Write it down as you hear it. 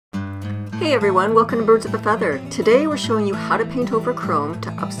Hey everyone, welcome to Birds of a Feather. Today we're showing you how to paint over chrome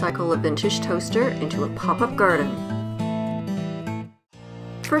to upcycle a vintage toaster into a pop-up garden.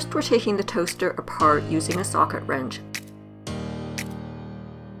 First we're taking the toaster apart using a socket wrench.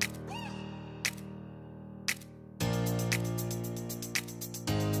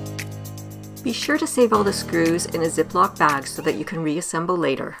 Be sure to save all the screws in a Ziploc bag so that you can reassemble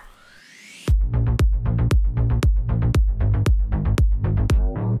later.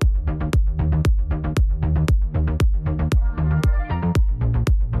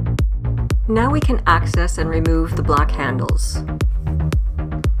 Now we can access and remove the black handles.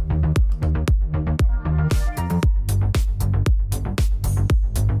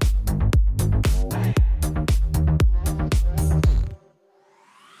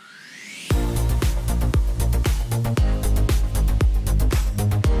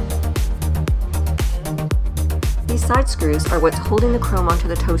 These side screws are what's holding the chrome onto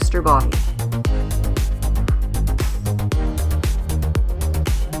the toaster body.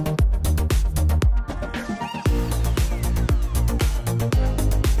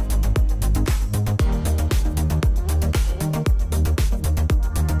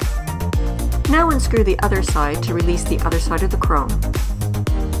 Now unscrew the other side to release the other side of the chrome.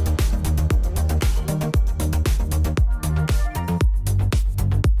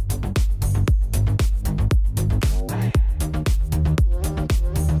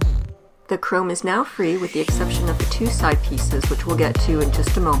 The chrome is now free with the exception of the two side pieces, which we'll get to in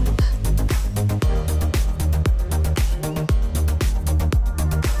just a moment.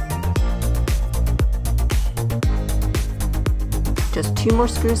 Just two more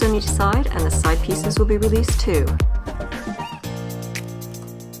screws on each side and the side pieces will be released too.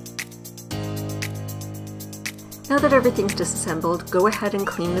 Now that everything's disassembled, go ahead and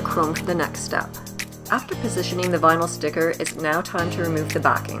clean the chrome for the next step. After positioning the vinyl sticker, it's now time to remove the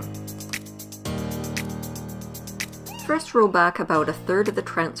backing. First roll back about a third of the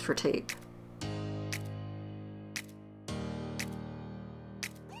transfer tape.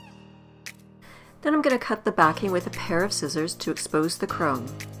 Then I'm going to cut the backing with a pair of scissors to expose the chrome.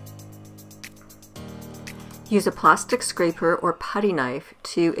 Use a plastic scraper or putty knife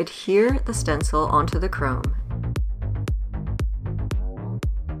to adhere the stencil onto the chrome.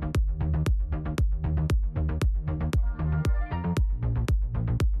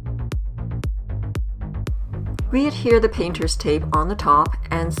 Re-adhere the painter's tape on the top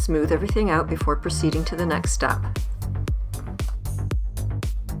and smooth everything out before proceeding to the next step.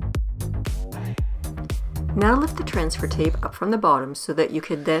 Now lift the transfer tape up from the bottom so that you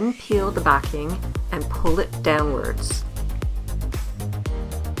can then peel the backing and pull it downwards.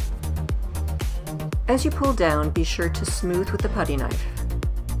 As you pull down, be sure to smooth with the putty knife.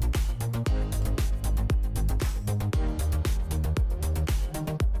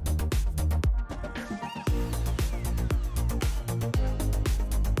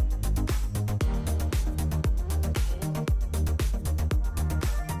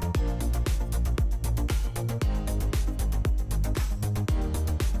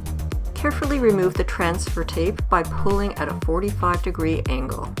 Carefully remove the transfer tape by pulling at a 45-degree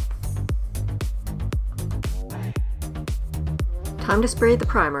angle. Time to spray the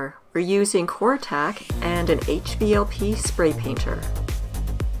primer. We're using Tack and an HVLP spray painter.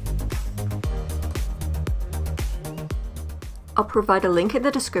 I'll provide a link in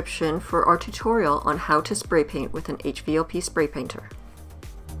the description for our tutorial on how to spray paint with an HVLP spray painter.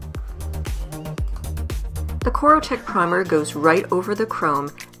 The Tack primer goes right over the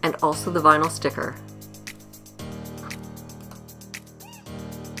chrome and also the vinyl sticker.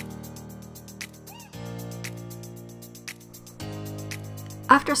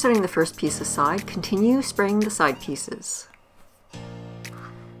 After setting the first piece aside, continue spraying the side pieces.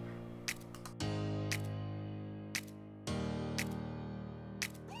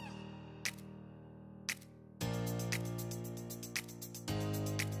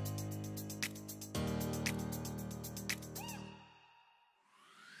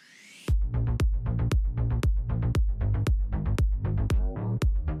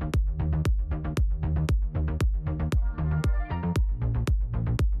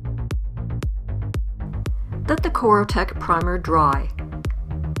 Let the Tack primer dry.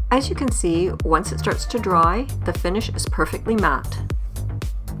 As you can see, once it starts to dry, the finish is perfectly matte.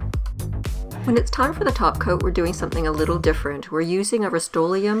 When it's time for the top coat, we're doing something a little different. We're using a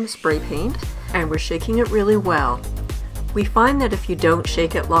Rust-Oleum spray paint and we're shaking it really well. We find that if you don't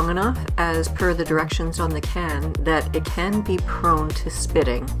shake it long enough, as per the directions on the can, that it can be prone to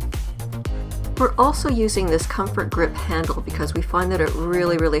spitting. We're also using this comfort grip handle because we find that it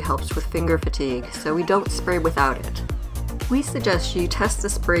really helps with finger fatigue, so we don't spray without it. We suggest you test the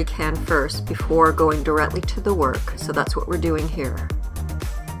spray can first before going directly to the work, so that's what we're doing here.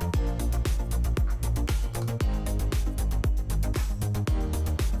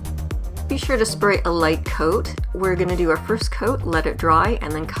 Be sure to spray a light coat. We're going to do our first coat, let it dry,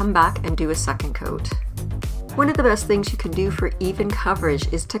 and then come back and do a second coat. One of the best things you can do for even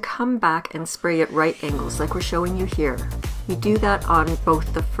coverage is to come back and spray at right angles like we're showing you here. We do that on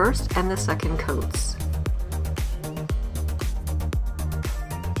both the first and the second coats.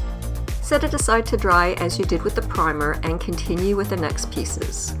 Set it aside to dry as you did with the primer and continue with the next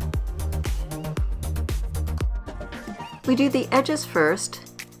pieces. We do the edges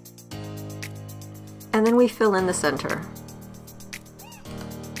first, and then we fill in the center.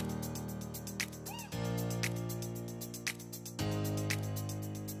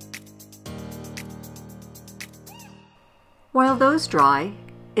 While those dry,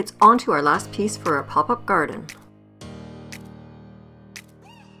 it's on to our last piece for a pop-up garden.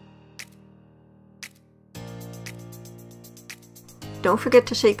 Don't forget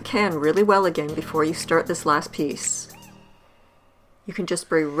to shake the can really well again before you start this last piece. You can just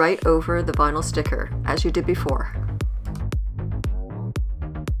spray right over the vinyl sticker, as you did before.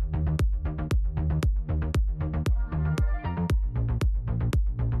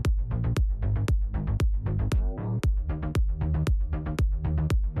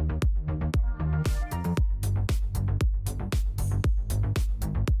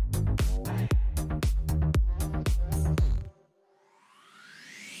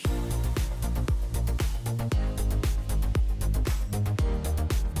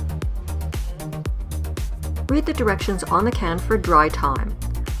 Read the directions on the can for dry time.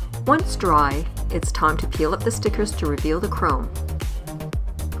 Once dry, it's time to peel up the stickers to reveal the chrome.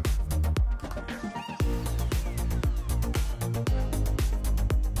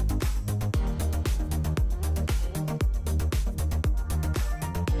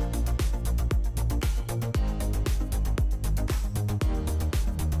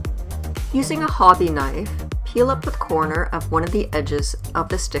 Using a hobby knife, peel up the corner of one of the edges of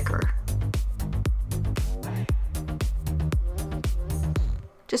the sticker.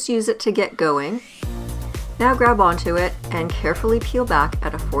 Just use it to get going. Now grab onto it and carefully peel back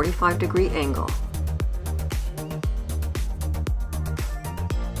at a 45-degree angle.